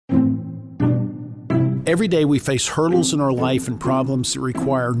Every day we face hurdles in our life and problems that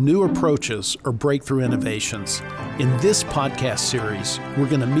require new approaches or breakthrough innovations. In this podcast series, we're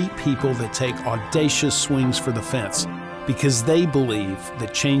going to meet people that take audacious swings for the fence because they believe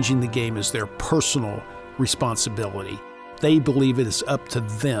that changing the game is their personal responsibility. They believe it is up to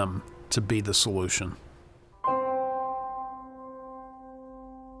them to be the solution.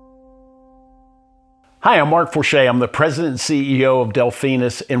 Hi, I'm Mark Forshea. I'm the President and CEO of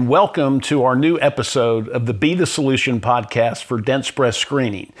Delphinus, and welcome to our new episode of the Be the Solution podcast for dense breast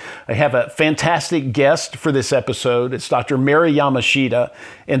screening. I have a fantastic guest for this episode. It's Dr. Mary Yamahsita,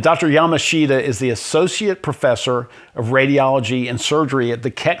 and Dr. Yamahsita is the Associate Professor of Radiology and Surgery at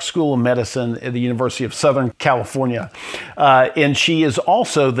the Keck School of Medicine at the University of Southern California. And she is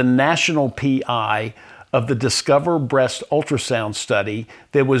also the national PI of the Discover Breast ultrasound study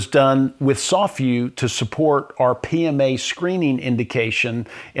that was done with SoftVue to support our PMA screening indication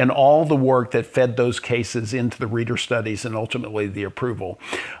and all the work that fed those cases into the reader studies and ultimately the approval.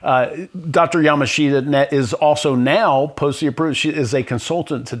 Dr. Yamahsita is also now, post the approval, she is a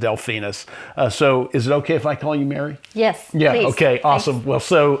consultant to Delphinus. So is it okay if I call you Mary? Yes, Yeah, please. Okay, awesome. Thanks. Well,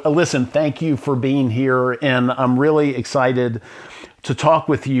 so listen, thank you for being here, and I'm really excited to talk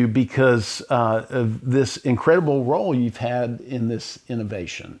with you because of this incredible role you've had in this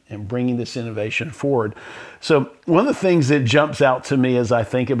innovation and bringing this innovation forward. So one of the things that jumps out to me as I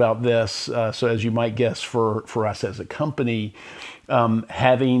think about this, so as you might guess for us as a company,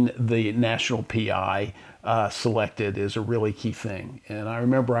 having the national PI selected is a really key thing. And I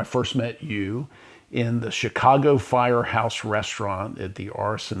remember I first met you in the Chicago Firehouse restaurant at the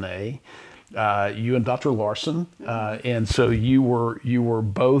RSNA. You and Dr. Larson, and so you were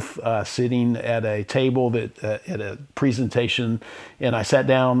both sitting at a table that at a presentation, and I sat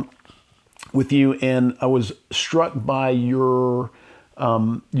down with you, and I was struck by your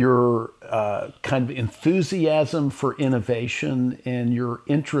kind of enthusiasm for innovation and your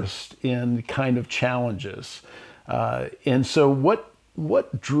interest in kind of challenges, and so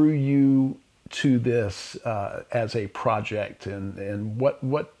what drew you to this as a project, and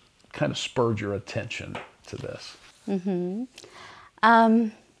what kind of spurred your attention to this? Mm-hmm.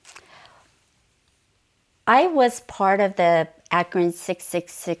 I was part of the Akron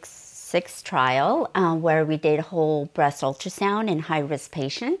 6666 trial where we did whole breast ultrasound in high-risk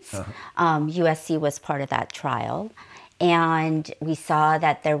patients. USC was part of that trial. And we saw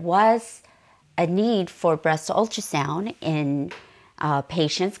that there was a need for breast ultrasound in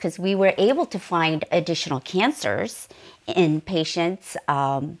patients because we were able to find additional cancers in patients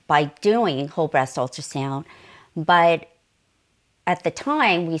by doing whole breast ultrasound. But at the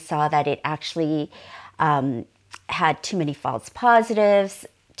time, we saw that it actually had too many false positives,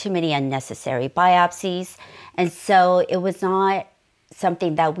 too many unnecessary biopsies. And so it was not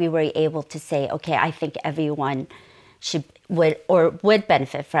something that we were able to say, okay, I think everyone would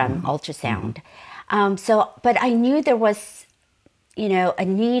benefit from ultrasound. But I knew there was a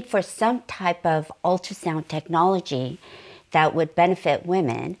need for some type of ultrasound technology that would benefit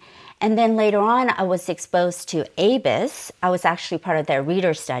women. And then later on, I was exposed to ABIS. I was actually part of their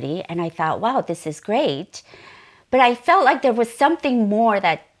reader study, and I thought, wow, this is great. But I felt like there was something more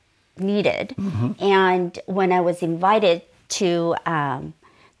that needed. And when I was invited to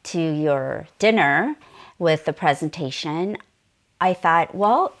your dinner with the presentation, I thought,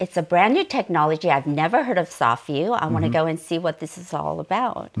 well, it's a brand new technology. I've never heard of SoftVue. I want to go and see what this is all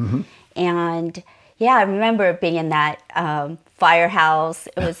about. And yeah, I remember being in that firehouse.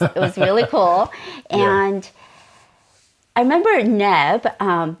 It was really cool. And I remember Neb,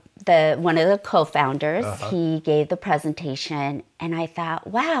 one of the co-founders, he gave the presentation, and I thought,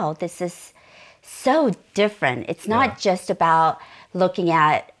 wow, this is so different. It's not just about looking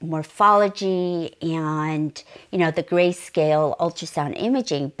at morphology and the grayscale ultrasound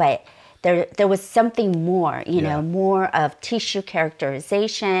imaging, but there was something more, more of tissue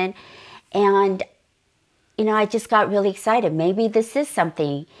characterization. And I just got really excited. Maybe this is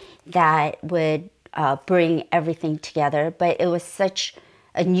something that would bring everything together, but it was such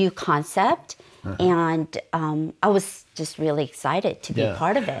a new concept. And I was just really excited to be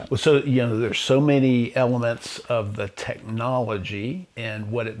part of it. Well, so, there's so many elements of the technology and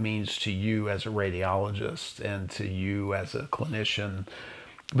what it means to you as a radiologist and to you as a clinician.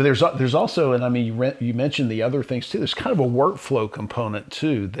 But there's also, and I mean, you mentioned the other things too. There's kind of a workflow component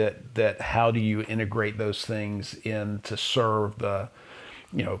too, that how do you integrate those things in to serve the,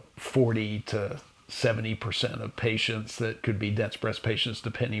 40 to 70% of patients that could be dense breast patients,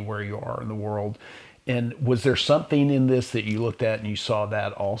 depending where you are in the world. And was there something in this that you looked at and you saw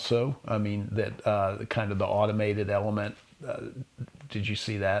that also? I mean, that kind of the automated element, did you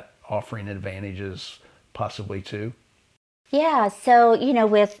see that offering advantages possibly two? Yeah, so,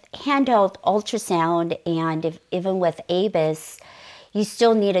 with handheld ultrasound and even with ABIS, you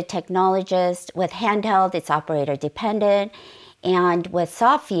still need a technologist. With handheld, it's operator dependent. And with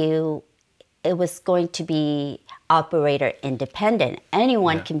SoftVue, it was going to be operator independent.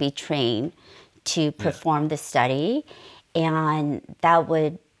 Anyone can be trained to perform the study, and that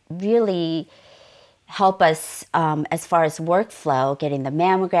would really help us as far as workflow, getting the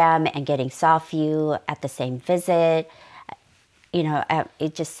mammogram and getting SoftVue at the same visit.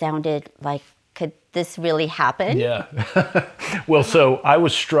 It just sounded like, could this really happen? Yeah. Well, so I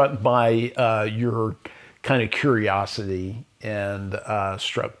was struck by your kind of curiosity and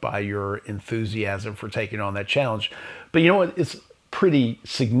struck by your enthusiasm for taking on that challenge. But you know what? It's a pretty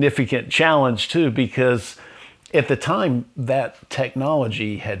significant challenge too, because at the time that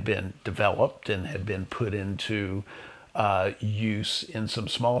technology had been developed and had been put into use in some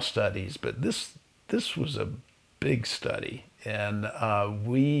small studies, but this was a big study. And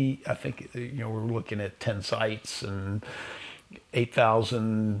I think, we're looking at 10 sites and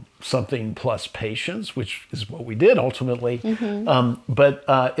 8,000 something plus patients, which is what we did ultimately. But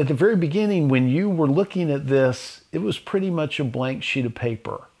at the very beginning, when you were looking at this, it was pretty much a blank sheet of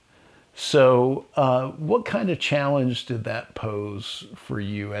paper. So what kind of challenge did that pose for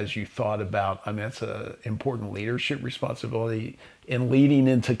you as you thought about, that's an important leadership responsibility in leading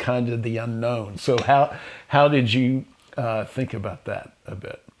into kind of the unknown. So how did you think about that a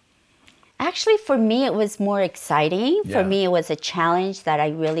bit? Actually, for me, it was more exciting. For me, it was a challenge that I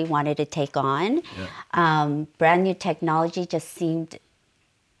really wanted to take on. Brand new technology just seemed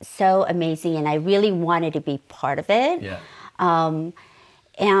so amazing, and I really wanted to be part of it.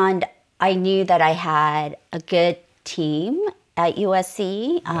 And I knew that I had a good team at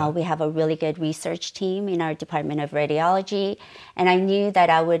USC. We have a really good research team in our Department of Radiology, and I knew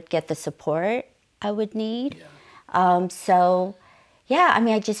that I would get the support I would need. I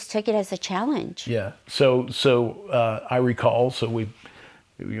just took it as a challenge. Yeah. So I recall. So we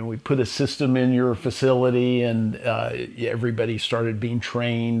put a system in your facility, and everybody started being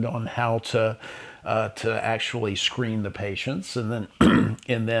trained on how to actually screen the patients, and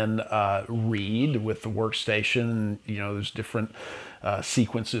then read with the workstation. There's different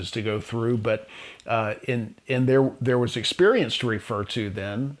sequences to go through, but and there was experience to refer to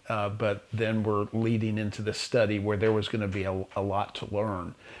then, but then we're leading into the study where there was going to be a lot to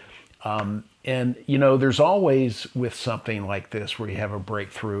learn. And there's always, with something like this where you have a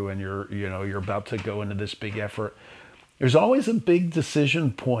breakthrough and you're about to go into this big effort, there's always a big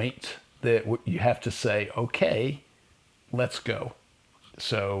decision point that you have to say, okay, let's go.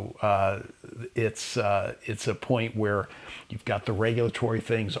 So it's a point where you've got the regulatory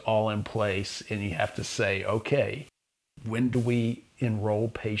things all in place, and you have to say, okay, when do we enroll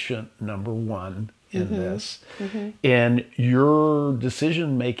patient number one in this? And your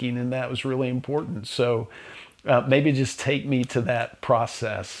decision making in that was really important. So maybe just take me to that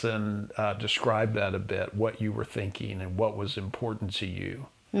process and describe that a bit, what you were thinking and what was important to you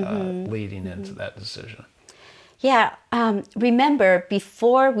leading into that decision. Yeah, remember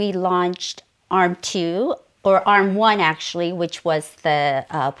before we launched ARM 2, or ARM 1 actually, which was the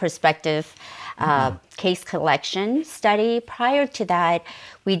prospective case collection study. Prior to that,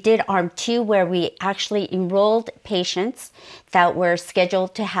 we did ARM 2 where we actually enrolled patients that were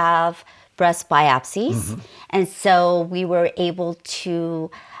scheduled to have breast biopsies. And so we were able to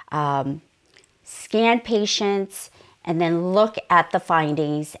scan patients and then look at the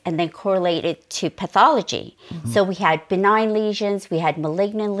findings and then correlate it to pathology. So we had benign lesions, we had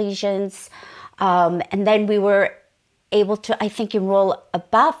malignant lesions, and then we were able to, I think, enroll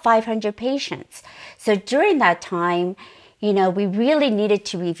about 500 patients. So during that time, we really needed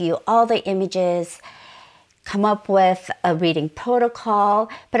to review all the images, come up with a reading protocol.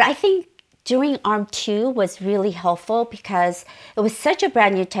 But I think doing ARM 2 was really helpful because it was such a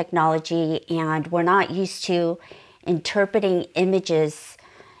brand new technology, and we're not used to interpreting images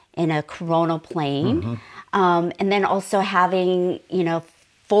in a coronal plane. And then also having,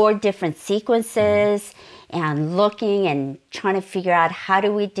 4 different sequences and looking and trying to figure out how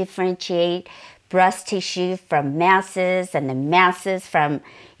do we differentiate breast tissue from masses, and the masses from,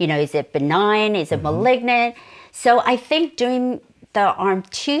 is it benign, is it malignant? So I think during the ARM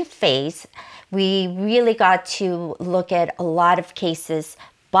 2 phase, we really got to look at a lot of cases,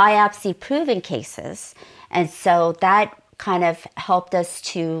 biopsy-proven cases. And so that kind of helped us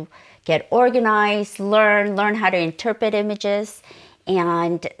to get organized, learn how to interpret images.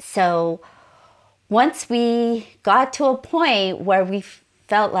 And so once we got to a point where we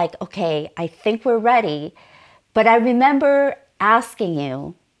felt like, okay, I think we're ready. But I remember asking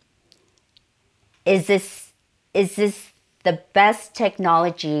you, is this the best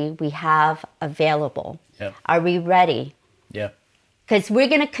technology we have available? Yeah. Are we ready? Yeah. Because we're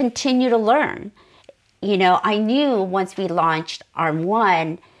going to continue to learn. I knew once we launched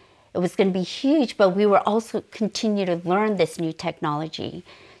ARM1, it was going to be huge, but we were also continue to learn this new technology.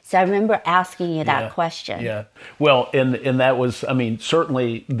 So I remember asking you that question. Yeah. Well, and that was, I mean,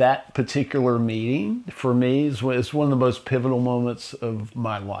 certainly that particular meeting for me is one of the most pivotal moments of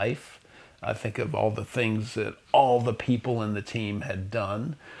my life. I think of all the things that all the people in the team had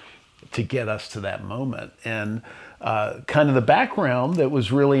done to get us to that moment. And kind of the background that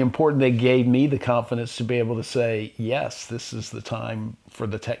was really important that gave me the confidence to be able to say, yes, this is the time for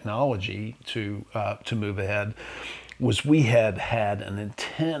the technology to move ahead, was we had an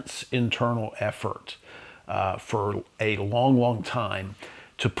intense internal effort for a long, long time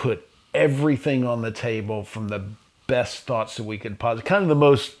to put everything on the table, from the best thoughts that we could possibly, kind of the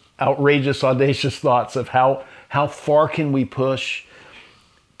most outrageous, audacious thoughts of how far can we push,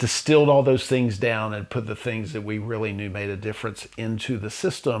 distilled all those things down and put the things that we really knew made a difference into the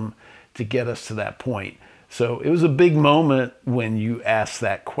system to get us to that point. So it was a big moment when you asked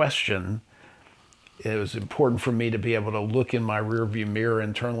that question. It was important for me to be able to look in my rearview mirror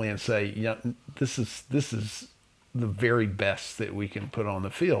internally and say, yeah, this is the very best that we can put on the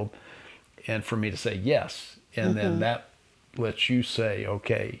field. And for me to say yes. And then that lets you say,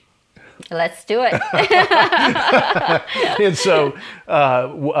 okay, let's do it. And so,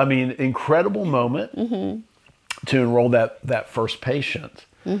 I mean, incredible moment to enroll that first patient,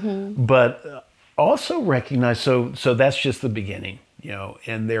 but also recognize, so that's just the beginning,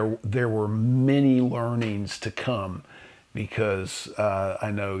 and there were many learnings to come, because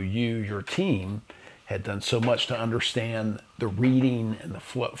I know your team had done so much to understand the reading and the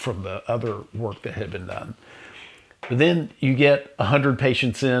flow from the other work that had been done. But then you get 100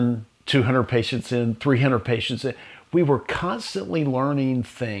 patients in, 200 patients in, 300 patients in. We were constantly learning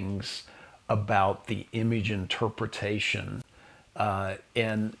things about the image interpretation,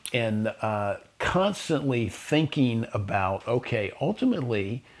 and constantly thinking about, okay,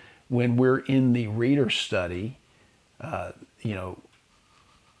 ultimately, when we're in the reader study,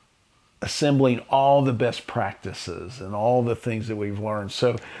 assembling all the best practices and all the things that we've learned.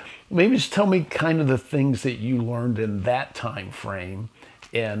 So maybe just tell me kind of the things that you learned in that time frame,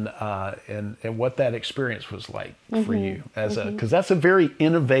 and what that experience was like for you because that's a very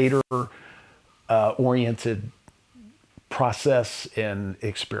innovator oriented process and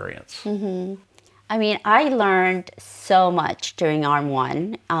experience. I mean, I learned so much during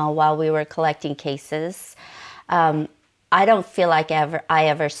ARM1 while we were collecting cases. I don't feel like I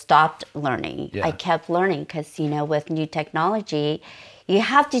ever stopped learning. Yeah. I kept learning because, with new technology, you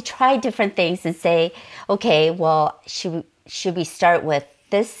have to try different things and say, okay, well, should we start with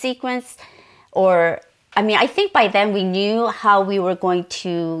this sequence? Or, I mean, I think by then we knew how we were going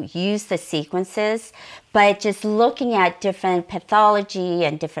to use the sequences, but just looking at different pathology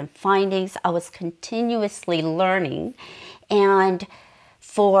and different findings, I was continuously learning. And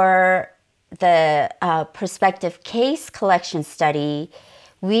for the prospective case collection study,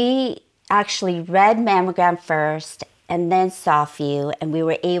 we actually read mammogram first and then SoftVue, and we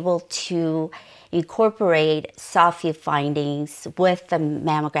were able to incorporate SoftVue findings with the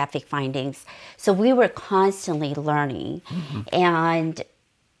mammographic findings. So we were constantly learning. And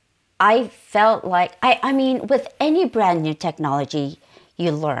I felt like, I mean, with any brand new technology,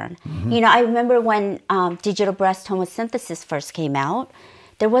 you learn. I remember when digital breast tomosynthesis first came out,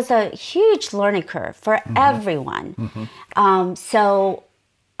 there was a huge learning curve for everyone. So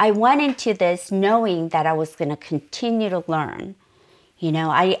I went into this knowing that I was going to continue to learn.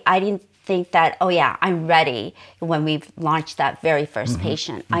 I didn't think that, oh yeah, I'm ready when we launched that very first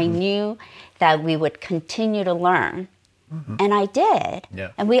patient. I knew that we would continue to learn. And I did.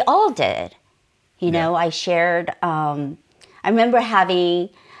 Yeah. And we all did. I shared, I remember having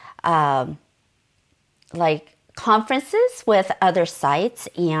conferences with other sites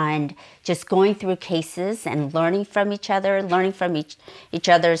and just going through cases and learning from each other, learning from each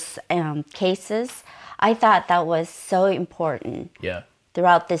other's cases. I thought that was so important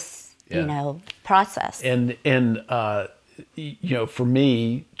throughout this, process. And for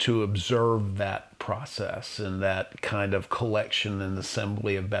me to observe that process and that kind of collection and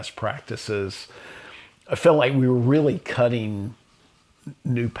assembly of best practices, I felt like we were really cutting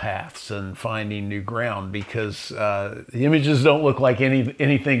new paths and finding new ground, because the images don't look like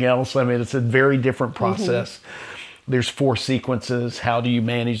anything else. I mean, it's a very different process. there's 4 sequences. How do you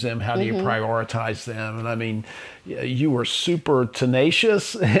manage them? How do you prioritize them? And I mean, you were super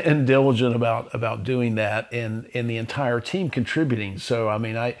tenacious and diligent about doing that, and the entire team contributing. So I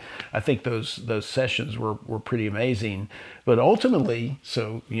mean, I think those sessions were pretty amazing. But ultimately,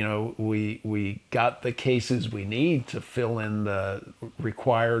 so we got the cases we need to fill in the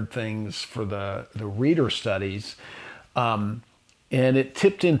required things for the reader studies, and it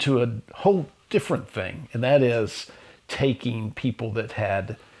tipped into a whole different thing, and that is taking people that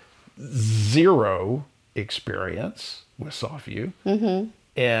had 0 experience with SoftVue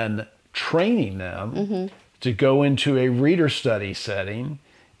and training them to go into a reader study setting.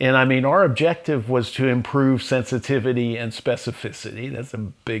 And I mean, our objective was to improve sensitivity and specificity. That's a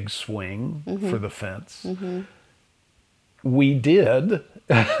big swing for the fence. We did.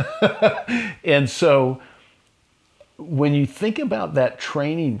 And so when you think about that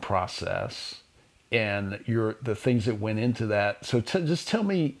training process and the things that went into that, so just tell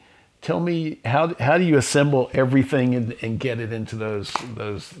me how do you assemble everything and get it into those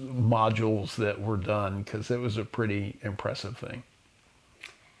modules that were done? Because it was a pretty impressive thing.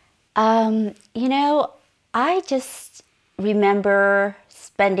 I just remember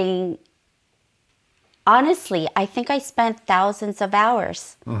spending, honestly, I think I spent thousands of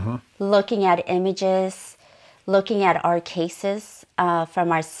hours looking at images, looking at our cases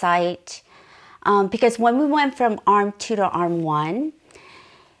from our site. Because when we went from arm 2 to arm 1,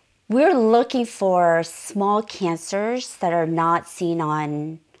 we're looking for small cancers that are not seen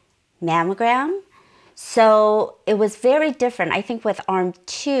on mammogram. So it was very different. I think with arm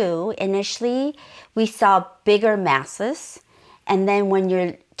 2, initially, we saw bigger masses. And then when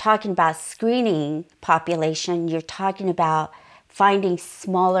you're talking about screening population, you're talking about finding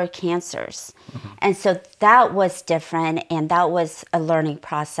smaller cancers. And so that was different, and that was a learning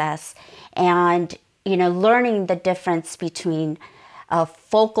process. And, learning the difference between a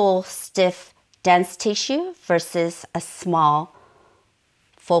focal, stiff, dense tissue versus a small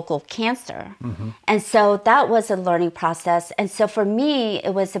focal cancer. And so that was a learning process. And so for me,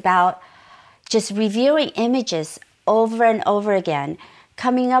 it was about just reviewing images over and over again,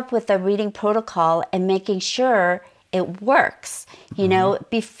 coming up with a reading protocol and making sure it works.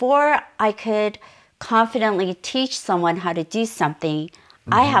 Before I could confidently teach someone how to do something,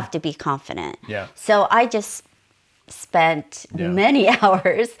 I have to be confident. So I just spent many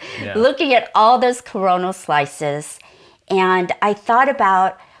hours looking at all those coronal slices, and I thought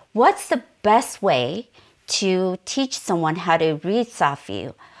about what's the best way to teach someone how to read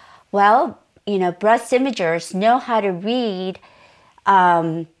SoftVue. Well, breast imagers know how to read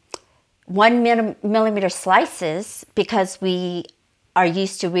 1 millimeter slices because we are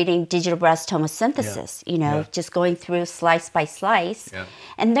used to reading digital breast tomosynthesis, just going through slice by slice.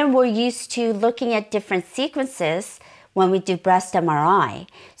 And then we're used to looking at different sequences when we do breast MRI.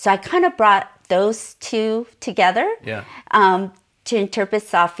 So I kind of brought those two together to interpret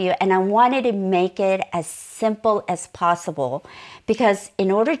SoftVue, and I wanted to make it as simple as possible, because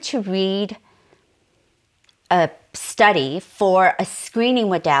in order to read a study for a screening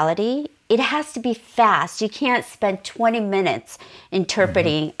modality, it has to be fast. You can't spend 20 minutes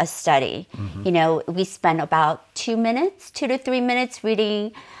interpreting a study. We spend about 2 to 3 minutes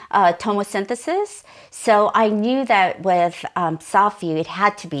reading tomosynthesis. So I knew that with SoftVue, it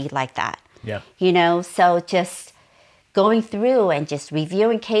had to be like that. So just going through and just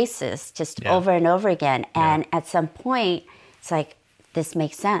reviewing cases just over and over again. And at some point, it's like, this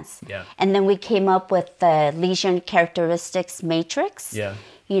makes sense. And then we came up with the lesion characteristics matrix,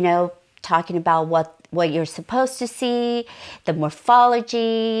 talking about what you're supposed to see, the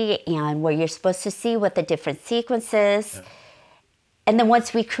morphology, and what you're supposed to see with the different sequences. And then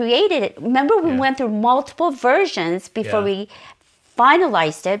once we created it, remember we went through multiple versions before we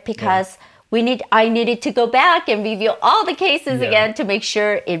finalized it, because I needed to go back and review all the cases again to make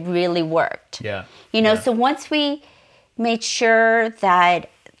sure it really worked. So once we made sure that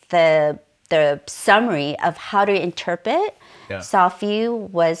the summary of how to interpret SoftVue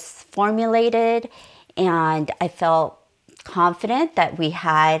was formulated, and I felt confident that we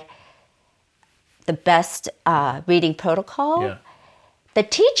had the best reading protocol. The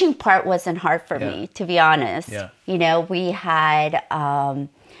teaching part wasn't hard for me, to be honest. We had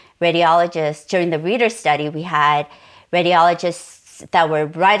radiologists during the reader study. We had radiologists that were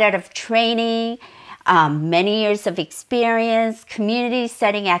right out of training, many years of experience, community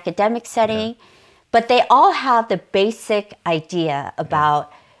setting, academic setting, but they all have the basic idea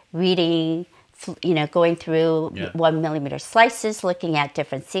about reading, going through 1 millimeter slices, looking at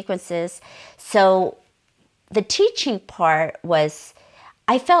different sequences. So the teaching part was,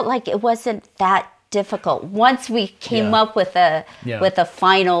 I felt like it wasn't that difficult once we came up with a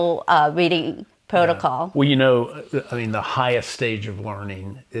final reading protocol. Well, you know, I mean, the highest stage of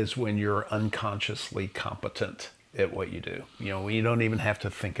learning is when you're unconsciously competent at what you do. You know, you don't even have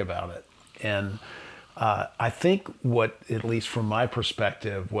to think about it. And I think what, at least from my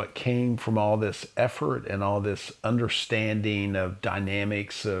perspective, what came from all this effort and all this understanding of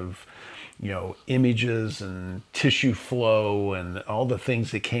dynamics of, you know, images and tissue flow and all the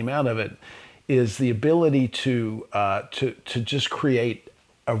things that came out of it is the ability to just create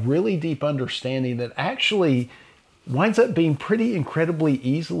a really deep understanding that actually winds up being pretty incredibly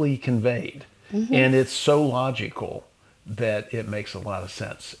easily conveyed. And it's so logical that it makes a lot of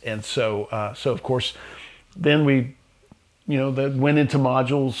sense. And so of course, then we, you know, that went into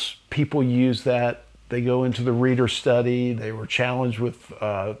modules. People use that. They go into the reader study. They were challenged with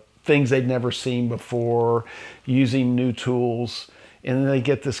things they'd never seen before, using new tools, and then they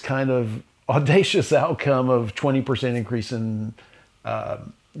get this kind of audacious outcome of 20% increase in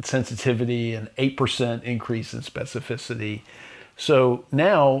sensitivity and 8% increase in specificity. So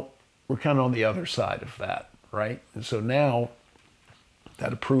now we're kind of on the other side of that, right? And so now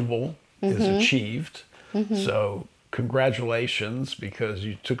that approval is achieved. So congratulations, because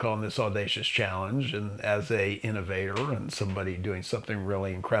you took on this audacious challenge, and as a innovator and somebody doing something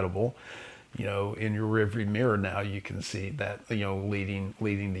really incredible, you know, in your rearview mirror now you can see that, you know,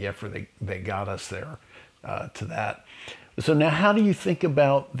 leading the effort that got us there to that. So now, how do you think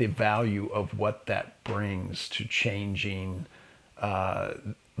about the value of what that brings to changing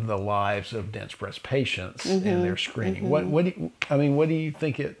the lives of dense breast patients and their screening? What do you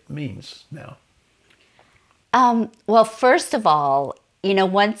think it means now? Well, first of all, you know,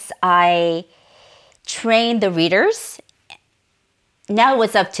 once I trained the readers, now it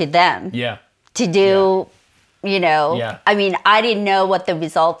was up to them to do, you know, I mean, I didn't know what the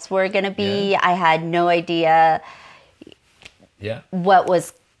results were going to be. I had no idea what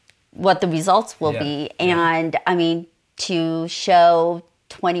the results will be. And I mean, to show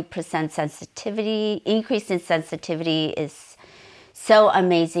 20% sensitivity, increase in sensitivity is so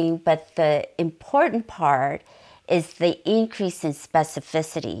amazing, but the important part is the increase in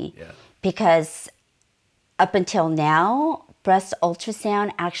specificity, because up until now, breast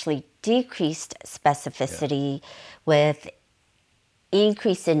ultrasound actually decreased specificity with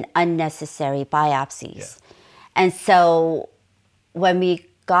increase in unnecessary biopsies. And so when we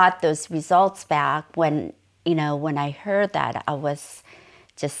got those results back, when I heard that, I was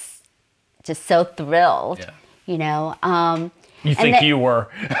just so thrilled, you know. You think you were?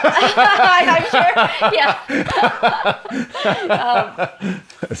 I'm sure.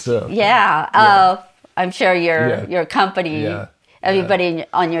 I'm sure your company, everybody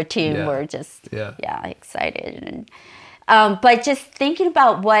on your team were just excited, and but just thinking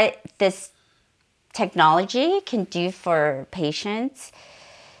about what this technology can do for patients,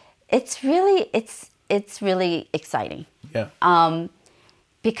 it's really exciting.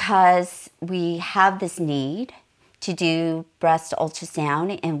 Because we have this need to do breast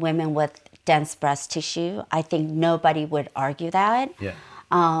ultrasound in women with dense breast tissue. I think nobody would argue that.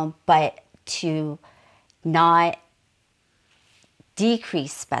 But to not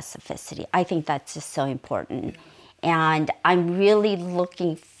decrease specificity, I think that's just so important. And I'm really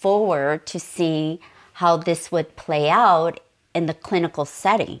looking forward to seeing how this would play out in the clinical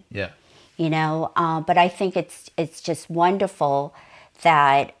setting. You know, but I think it's just wonderful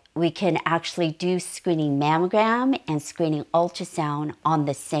that we can actually do screening mammogram and screening ultrasound on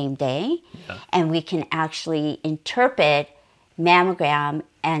the same day. And we can actually interpret mammogram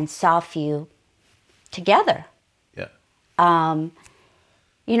and SoftVue together.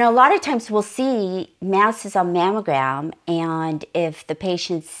 You know, a lot of times we'll see masses on mammogram, and if the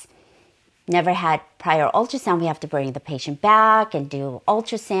patient's never had prior ultrasound, we have to bring the patient back and do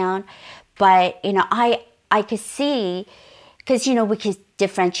ultrasound. But, you know, I could see, because, you know, we could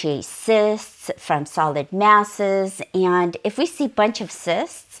differentiate cysts from solid masses. And if we see a bunch of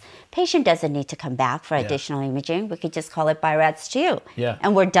cysts, patient doesn't need to come back for additional imaging. We could just call it BI-RADS 2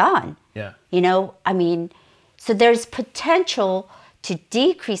 and we're done. You know, I mean, so there's potential to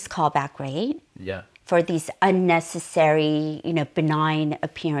decrease callback rate for these unnecessary, you know, benign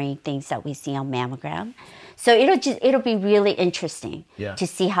appearing things that we see on mammogram. So it'll be really interesting to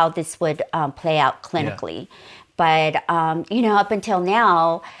see how this would play out clinically. But, you know, up until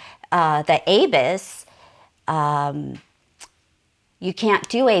now, the ABIS, you can't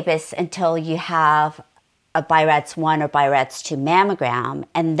do ABIS until you have a BI-RADS 1 or BI-RADS 2 mammogram,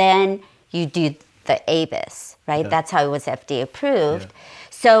 and then you do the ABIS, right? That's how it was FDA approved.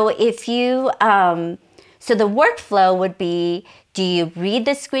 So if you, so the workflow would be do you read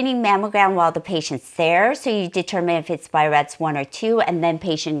the screening mammogram while the patient's there? So you determine if it's BI-RADS 1 or 2, and then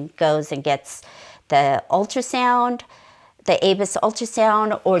patient goes and gets the ultrasound, the ABIS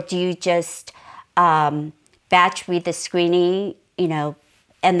ultrasound, or do you just batch read the screening,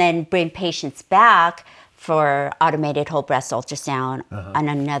 and then bring patients back for automated whole breast ultrasound on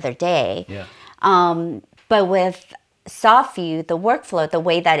another day? Yeah. But with SoftVue, the workflow, the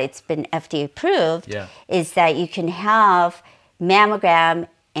way that it's been FDA approved, is that you can have mammogram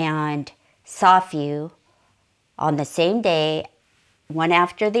and SoftVue on the same day, one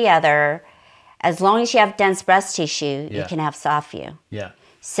after the other. As long as you have dense breast tissue, you can have SoftVue. Yeah.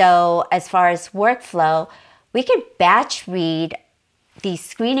 So as far as workflow, we could batch read these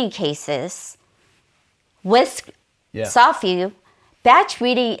screening cases with SoftVue. Batch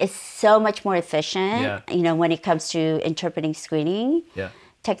reading is so much more efficient, when it comes to interpreting screening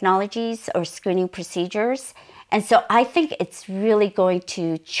technologies or screening procedures. And so I think it's really going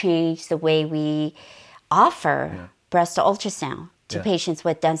to change the way we offer breast ultrasound to patients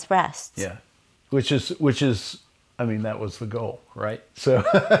with dense breasts. Yeah, which is, I mean, that was the goal, right? So,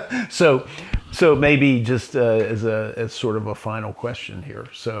 so maybe just as sort of a final question here.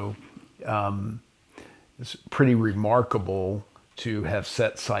 So, it's pretty remarkable to have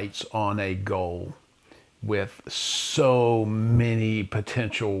set sights on a goal with so many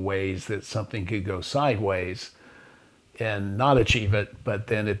potential ways that something could go sideways and not achieve it, but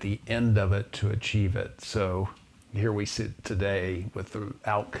then at the end of it to achieve it. So here we sit today with the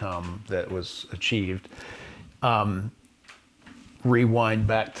outcome that was achieved. Rewind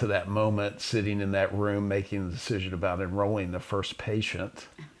back to that moment, sitting in that room, making the decision about enrolling the first patient,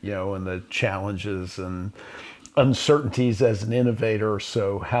 and the challenges and uncertainties as an innovator.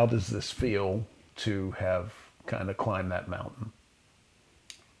 So how does this feel to have kind of climbed that mountain?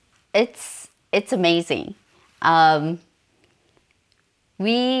 It's amazing.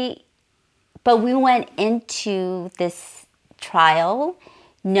 We went into this trial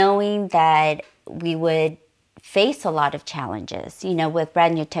knowing that we would face a lot of challenges. With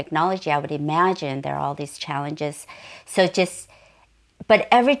brand new technology, I would imagine there are all these challenges. But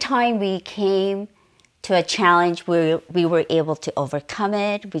every time we came to a challenge, we were able to overcome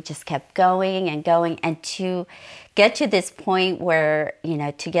it. We just kept going and going, and to get to this point where,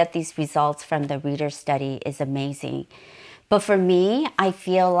 to get these results from the reader study is amazing. But for me, I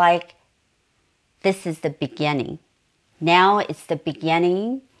feel like this is the beginning. Now it's the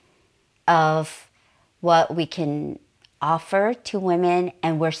beginning of what we can offer to women,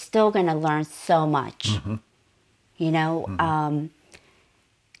 and we're still going to learn so much.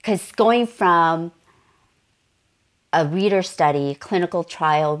 Because going from a reader study, clinical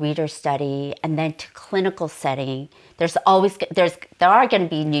trial reader study, and then to clinical setting, there are going to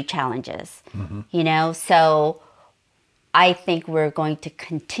be new challenges. So I think we're going to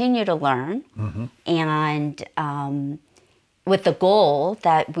continue to learn, and with the goal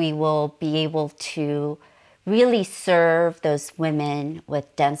that we will be able to really serve those women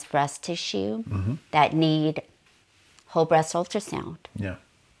with dense breast tissue that need whole breast ultrasound. Yeah.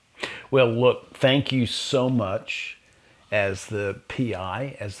 Well, look, thank you so much as the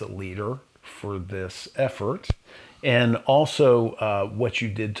PI, as the leader for this effort, and also what you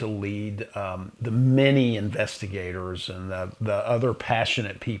did to lead the many investigators and the other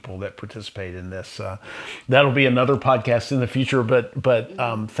passionate people that participate in this. That'll be another podcast in the future, but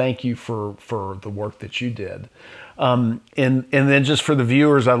thank you for the work that you did. And then just for the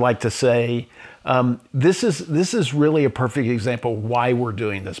viewers, I'd like to say, this is really a perfect example of why we're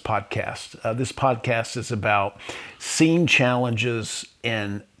doing this podcast. This podcast is about seeing challenges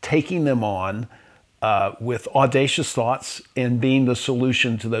and taking them on with audacious thoughts and being the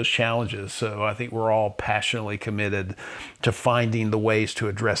solution to those challenges. So I think we're all passionately committed to finding the ways to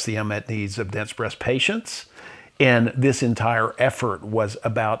address the unmet needs of dense breast patients. And this entire effort was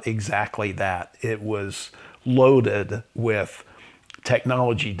about exactly that. It was loaded with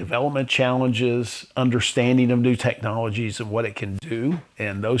technology development challenges, understanding of new technologies and what it can do,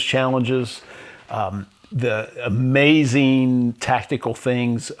 and those challenges, the amazing tactical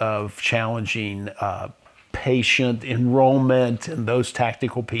things of challenging patient enrollment and those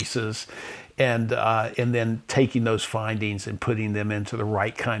tactical pieces, and then taking those findings and putting them into the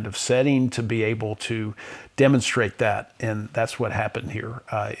right kind of setting to be able to demonstrate that. And that's what happened here.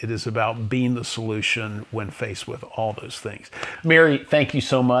 It is about being the solution when faced with all those things. Mary, thank you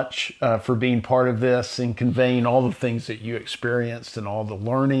so much for being part of this and conveying all the things that you experienced and all the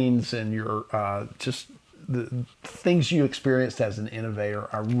learnings and your just the things you experienced as an innovator.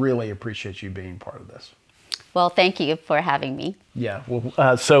 I really appreciate you being part of this. Well, thank you for having me. Yeah. Well,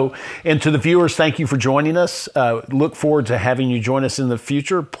 and to the viewers, thank you for joining us. Look forward to having you join us in the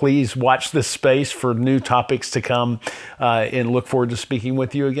future. Please watch this space for new topics to come, and look forward to speaking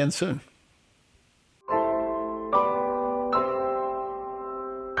with you again soon.